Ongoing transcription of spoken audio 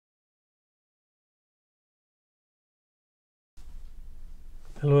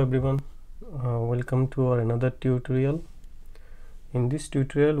Hello everyone, welcome to our another tutorial. In this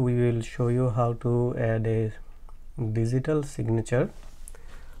tutorial we will show you how to add a digital signature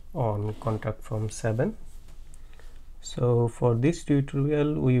on contact form 7. So for this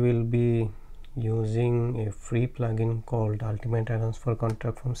tutorial we will be using a free plugin called Ultimate Addons for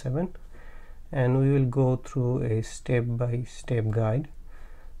contact form 7, and we will go through a step-by-step guide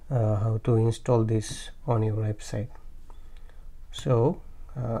how to install this on your website. So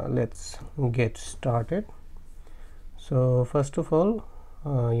let's get started. So first of all,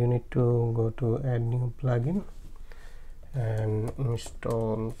 you need to go to add new plugin and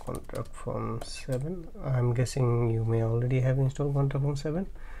install contact form 7. I'm guessing you may already have installed contact form 7,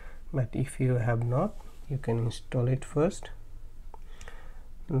 but if you have not, you can install it first.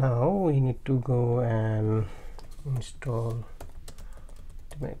 Now we need to go and install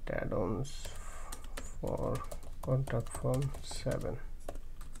Ultimate Addons for contact form 7.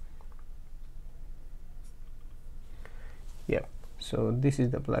 Yeah, so this is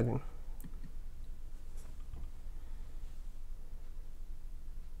the plugin.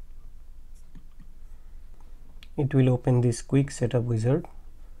 It will open this quick setup wizard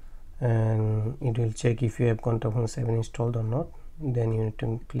and it will check if you have contact form 7 installed or not. Then you need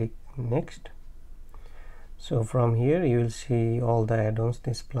to click next. So from here you will see all the add-ons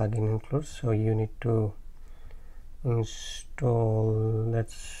this plugin includes. So you need to install,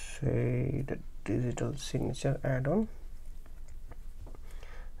 let's say, the digital signature add-on,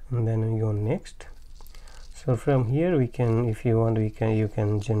 and then we go next. So from here we can, if you want, you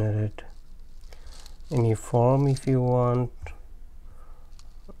can generate any form if you want,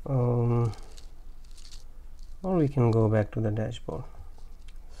 or we can go back to the dashboard.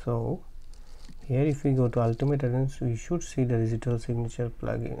 So here if we go to Ultimate Addons, we should see the digital signature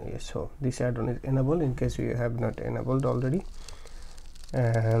plugin. Yes, so this add-on is enabled in case you have not enabled already.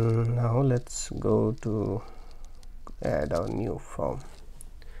 And now let's go to add our new form.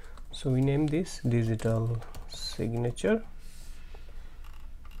 So we name this digital signature.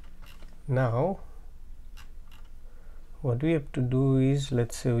 Now what we have to do is,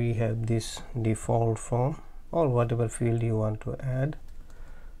 let's say we have this default form or whatever field you want to add.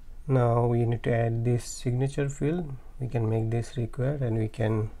 Now we need to add this signature field. We can make this required and we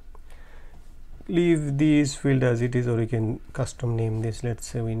can leave this field as it is, or we can custom name this. Let's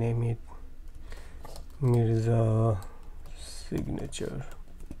say we name it Mirza signature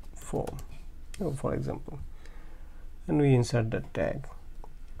form, for example, and we insert the tag.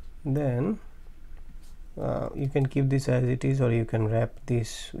 Then you can keep this as it is, or you can wrap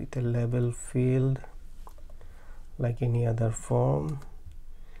this with a label field like any other form,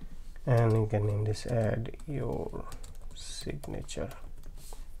 and you can name this add your signature.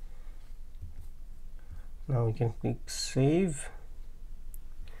 Now we can click save.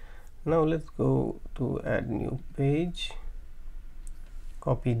 Now let's go to add new page.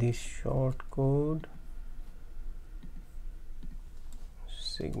 Copy this short code,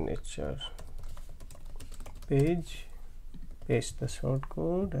 signature page, paste the short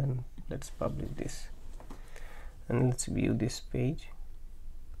code, and let's publish this, and let's view this page.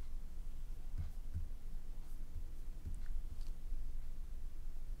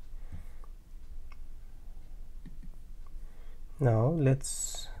 Now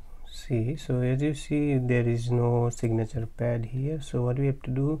let's see. So as you see, there is no signature pad here. So what we have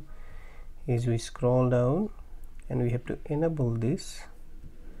to do is we scroll down and we have to enable this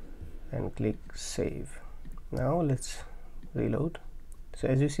and click save. Now let's reload. So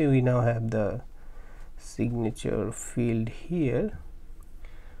as you see, we now have the signature field here,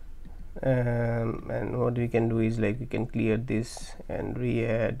 and what we can do is, like, we can clear this and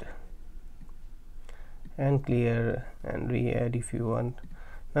re-add, and clear and re-add if you want.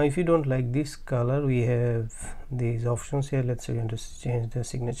 Now if you don't like this color, we have these options here. Let's say we want to change the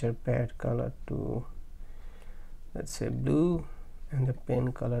signature pad color to, let's say, blue, and the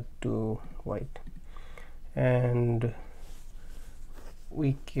pen color to white, and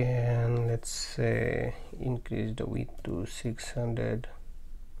we can, let's say, increase the width to 600,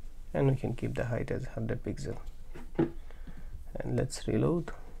 and we can keep the height as 100 pixel, and let's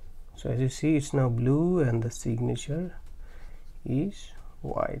reload. So as you see, it's now blue and the signature is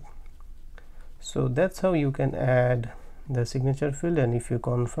white. So that's how you can add the signature field, and if you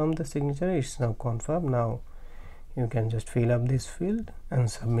confirm the signature, it's now confirmed. Now you can just fill up this field and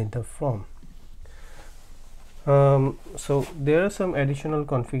submit the form. So there are some additional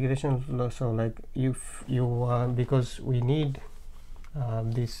configurations. So like if you want, because we need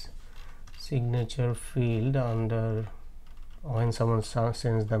this signature field under, when someone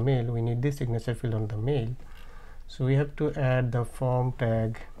sends the mail, we need this signature field on the mail. So we have to add the form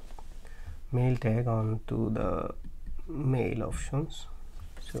tag, mail tag onto the mail options.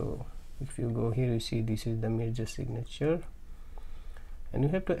 So if you go here, you see this is the merge signature, and you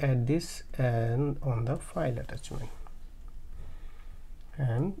have to add this and on the file attachment,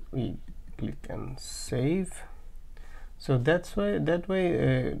 and we click and save. So that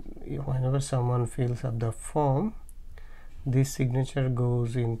way whenever someone fills up the form, this signature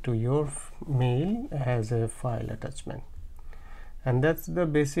goes into your mail as a file attachment, and that's the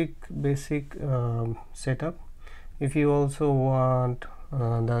basic setup. If you also want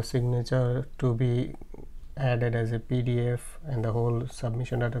the signature to be added as a PDF and the whole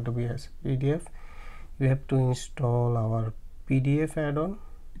submission data to be as PDF, you have to install our PDF add-on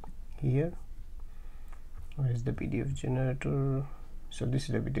here. Where is the PDF generator? So this is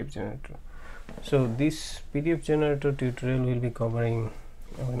the PDF generator. So this PDF generator tutorial will be covering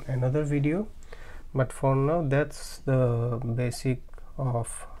in another video, but for now that's the basic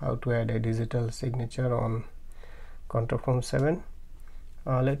of how to add a digital signature on contact form 7.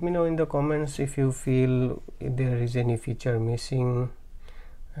 Let me know in the comments if you feel there is any feature missing,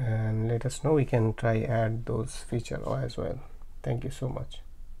 and let us know. We can try add those features as well. Thank you so much.